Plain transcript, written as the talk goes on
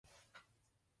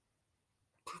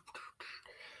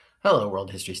Hello, world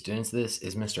history students. This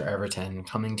is Mr. Everton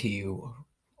coming to you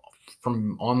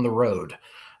from on the road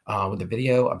with a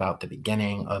video about the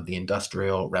beginning of the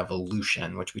Industrial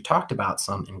Revolution, which we talked about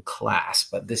some in class,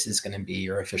 but this is going to be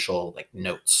your official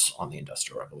notes on the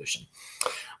Industrial Revolution.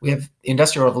 The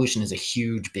Industrial Revolution is a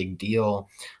huge, big deal.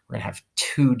 We're going to have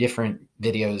two different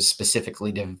videos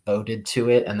specifically devoted to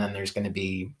it, and then there's going to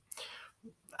be,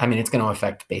 it's going to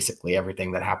affect basically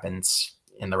everything that happens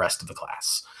in the rest of the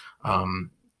class.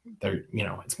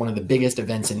 It's one of the biggest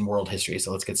events in world history.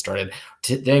 So let's get started.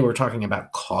 Today we're talking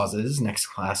about causes. Next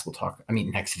class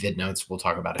next vid notes we'll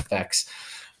talk about effects.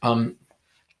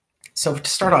 So to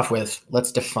start off with,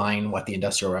 let's define what the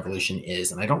Industrial Revolution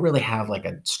is. And I don't really have like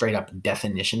a straight up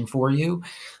definition for you.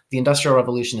 The Industrial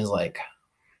Revolution is like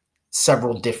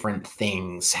several different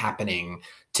things happening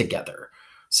together.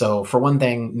 So for one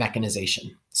thing,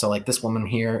 mechanization. So like this woman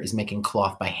here is making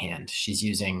cloth by hand. She's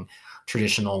using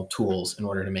traditional tools in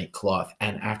order to make cloth.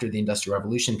 And after the Industrial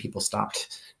Revolution, people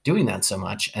stopped doing that so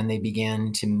much, and they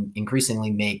began to increasingly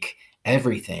make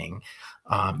everything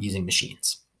using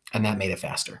machines. And that made it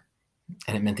faster.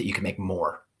 And it meant that you could make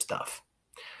more stuff.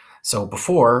 So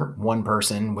before, one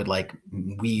person would like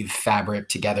weave fabric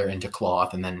together into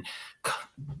cloth and then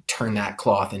turn that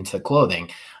cloth into clothing.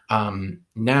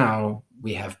 Now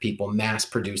we have people mass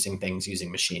producing things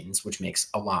using machines, which makes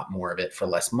a lot more of it for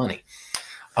less money.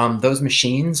 Those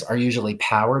machines are usually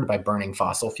powered by burning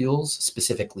fossil fuels,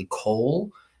 specifically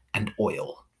coal and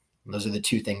oil. And those are the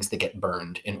two things that get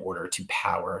burned in order to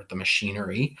power the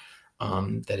machinery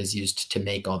that is used to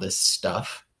make all this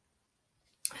stuff.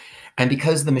 And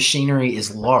because the machinery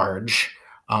is large,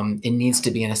 it needs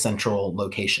to be in a central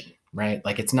location, right?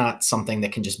 Like it's not something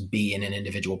that can just be in an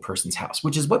individual person's house,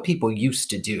 which is what people used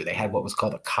to do. They had what was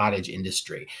called a cottage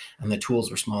industry, and the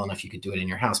tools were small enough you could do it in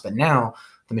your house. But now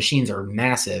the machines are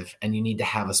massive and you need to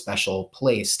have a special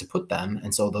place to put them.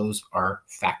 And so those are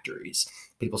factories.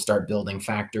 People start building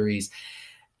factories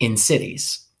in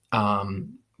cities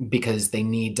because they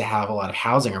need to have a lot of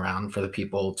housing around for the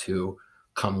people to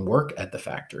come work at the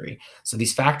factory. So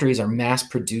these factories are mass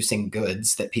producing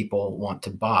goods that people want to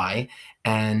buy.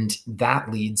 And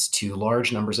that leads to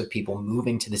large numbers of people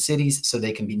moving to the cities so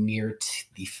they can be near to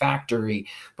the factory.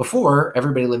 Before,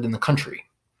 everybody lived in the country,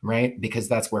 right? Because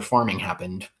that's where farming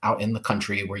happened, out in the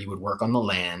country where you would work on the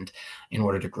land in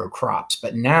order to grow crops.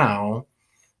 But now,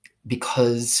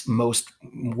 because most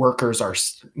workers are,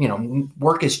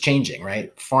 work is changing,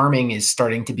 right? Farming is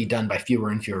starting to be done by fewer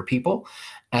and fewer people.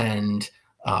 And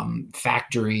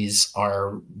factories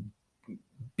are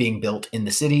being built in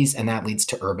the cities, and that leads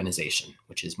to urbanization,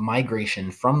 which is migration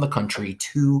from the country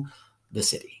to the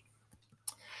city.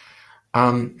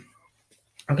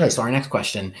 Okay, so our next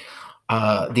question.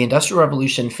 The Industrial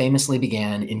Revolution famously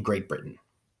began in Great Britain.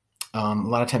 A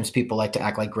lot of times people like to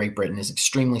act like Great Britain is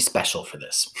extremely special for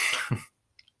this.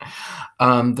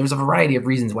 There's a variety of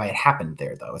reasons why it happened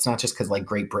there, though. It's not just because like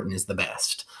Great Britain is the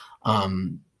best.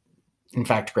 In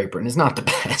fact, Great Britain is not the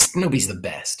best. Nobody's the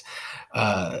best.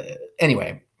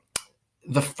 Anyway,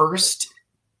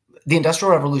 the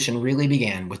Industrial Revolution really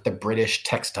began with the British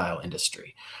textile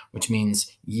industry, which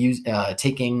means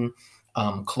taking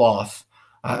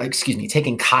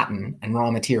taking cotton and raw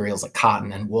materials like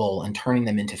cotton and wool and turning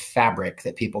them into fabric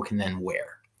that people can then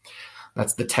wear.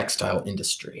 That's the textile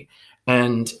industry.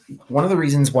 And one of the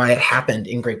reasons why it happened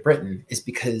in Great Britain is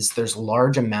because there's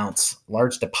large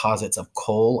deposits of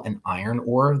coal and iron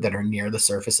ore that are near the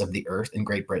surface of the earth in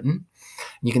Great Britain.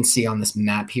 You can see on this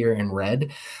map here in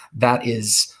red, that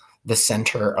is the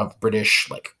center of British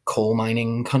coal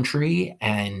mining country.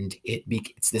 And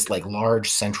it's this large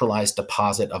centralized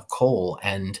deposit of coal.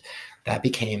 And that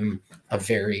became a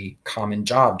very common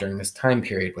job during this time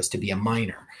period, was to be a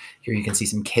miner. Here you can see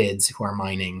some kids who are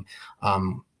mining.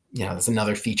 That's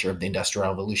another feature of the Industrial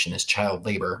Revolution is child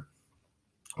labor.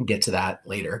 We'll get to that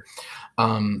later.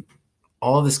 All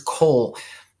of this coal.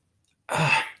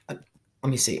 Let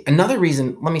me see. Another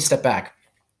reason, let me step back.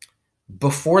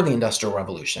 Before the Industrial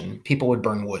Revolution, people would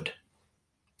burn wood.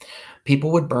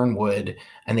 People would burn wood,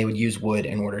 and they would use wood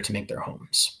in order to make their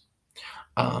homes.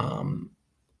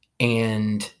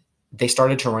 And they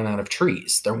started to run out of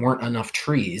trees. There weren't enough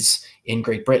trees in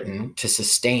Great Britain to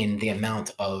sustain the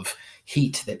amount of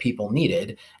heat that people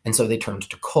needed. And so they turned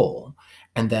to coal.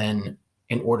 And then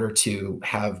in order to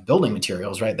have building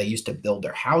materials, right, they used to build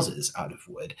their houses out of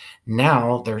wood.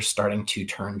 Now they're starting to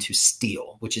turn to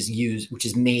steel, which is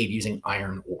made using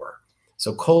iron ore.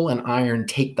 So coal and iron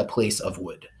take the place of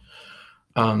wood,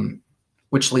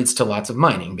 which leads to lots of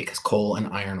mining because coal and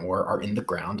iron ore are in the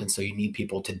ground. And so you need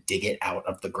people to dig it out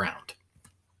of the ground.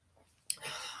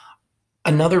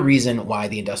 Another reason why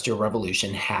the Industrial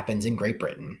Revolution happens in Great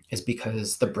Britain is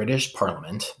because the British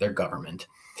Parliament, their government,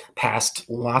 passed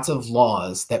lots of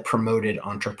laws that promoted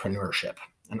entrepreneurship.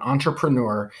 An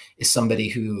entrepreneur is somebody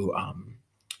who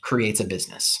creates a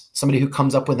business, somebody who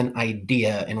comes up with an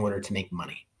idea in order to make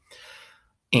money.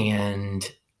 And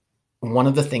one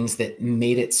of the things that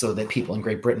made it so that people in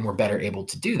Great Britain were better able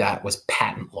to do that was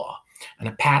patent law. And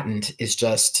a patent is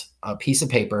just a piece of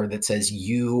paper that says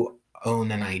you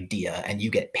own an idea and you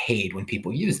get paid when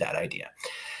people use that idea.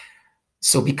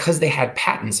 So because they had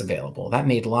patents available, that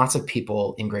made lots of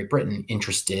people in Great Britain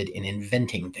interested in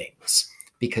inventing things,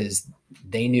 because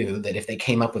they knew that if they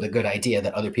came up with a good idea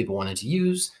that other people wanted to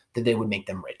use, that they would make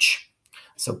them rich.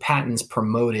 So patents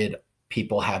promoted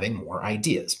people having more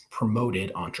ideas,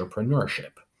 promoted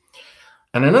entrepreneurship.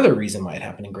 And another reason why it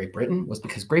happened in Great Britain was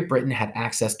because Great Britain had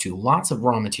access to lots of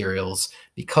raw materials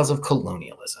because of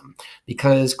colonialism,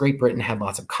 because Great Britain had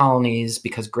lots of colonies,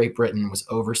 because Great Britain was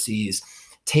overseas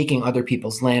taking other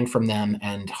people's land from them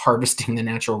and harvesting the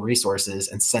natural resources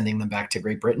and sending them back to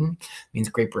Great Britain. Means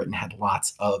Great Britain had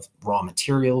lots of raw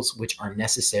materials which are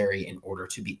necessary in order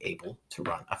to be able to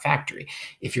run a factory.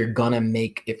 If you're gonna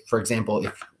make, for example,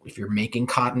 if you're making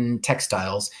cotton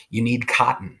textiles, you need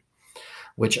cotton,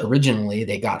 which originally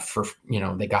they got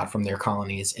from their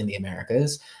colonies in the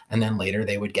Americas, and then later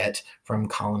they would get from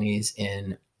colonies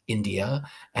in India,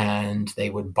 and they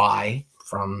would buy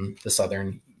from the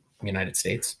southern United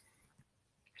States.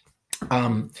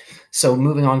 So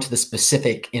moving on to the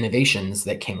specific innovations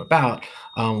that came about,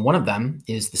 one of them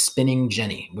is the spinning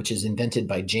jenny, which is invented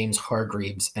by James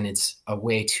Hargreaves, and it's a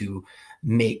way to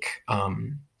make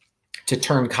to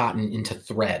turn cotton into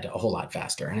thread a whole lot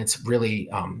faster, and it's really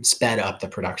sped up the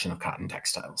production of cotton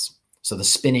textiles. So the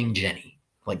spinning jenny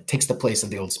takes the place of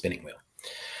the old spinning wheel.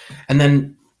 And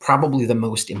then probably the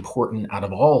most important out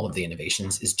of all of the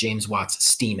innovations is James Watt's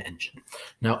steam engine.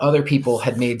 Now, other people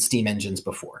had made steam engines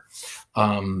before.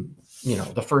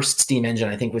 The first steam engine,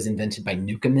 I think, was invented by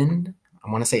Newcomen. I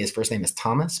want to say his first name is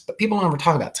Thomas, but people don't ever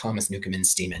talk about Thomas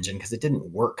Newcomen's steam engine because it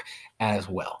didn't work as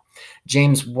well.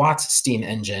 James Watt's steam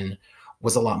engine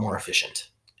was a lot more efficient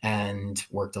and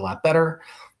worked a lot better.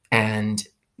 And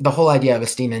the whole idea of a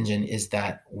steam engine is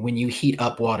that when you heat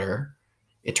up water,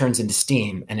 it turns into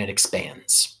steam and it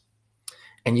expands.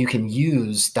 And you can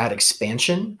use that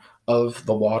expansion of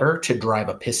the water to drive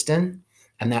a piston,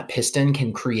 and that piston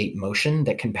can create motion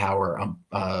that can power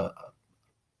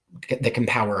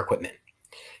equipment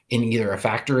in either a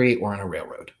factory or in a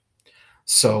railroad.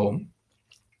 So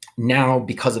now,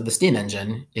 because of the steam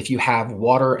engine, if you have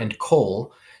water and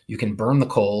coal, you can burn the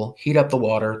coal, heat up the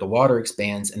water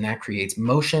expands, and that creates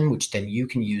motion, which then you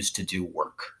can use to do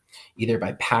work, either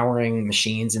by powering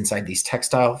machines inside these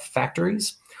textile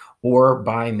factories or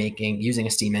by using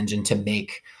a steam engine to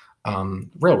make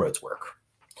railroads work.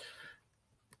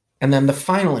 And then the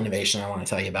final innovation I want to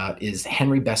tell you about is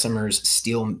Henry Bessemer's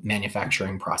steel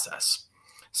manufacturing process.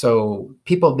 So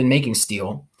people have been making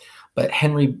steel, but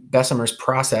Henry Bessemer's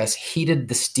process heated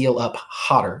the steel up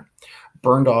hotter,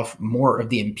 burned off more of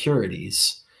the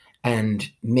impurities, and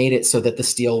made it so that the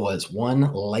steel was,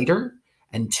 1, lighter,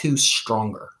 and 2,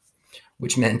 stronger,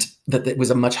 which meant that it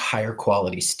was a much higher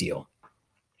quality steel.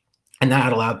 And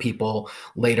that allowed people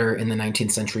later in the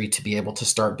 19th century to be able to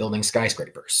start building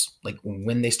skyscrapers. Like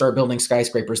when they start building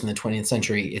skyscrapers in the 20th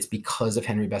century, it's because of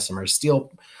Henry Bessemer's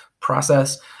steel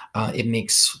process. It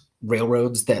makes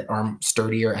railroads that are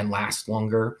sturdier and last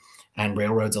longer, and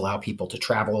railroads allow people to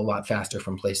travel a lot faster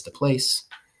from place to place.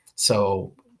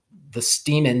 So the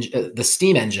steam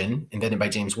engine invented by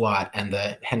James Watt and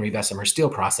the Henry Bessemer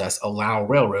steel process allow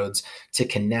railroads to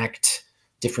connect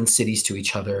different cities to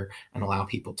each other and allow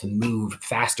people to move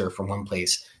faster from one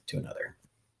place to another.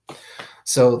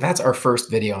 So that's our first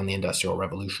video on the Industrial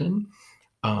Revolution.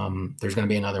 There's going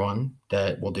to be another one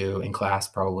that we'll do in class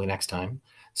probably next time.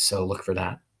 So look for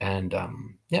that. And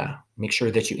make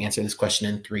sure that you answer this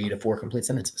question in 3 to 4 complete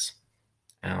sentences.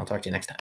 And I'll talk to you next time.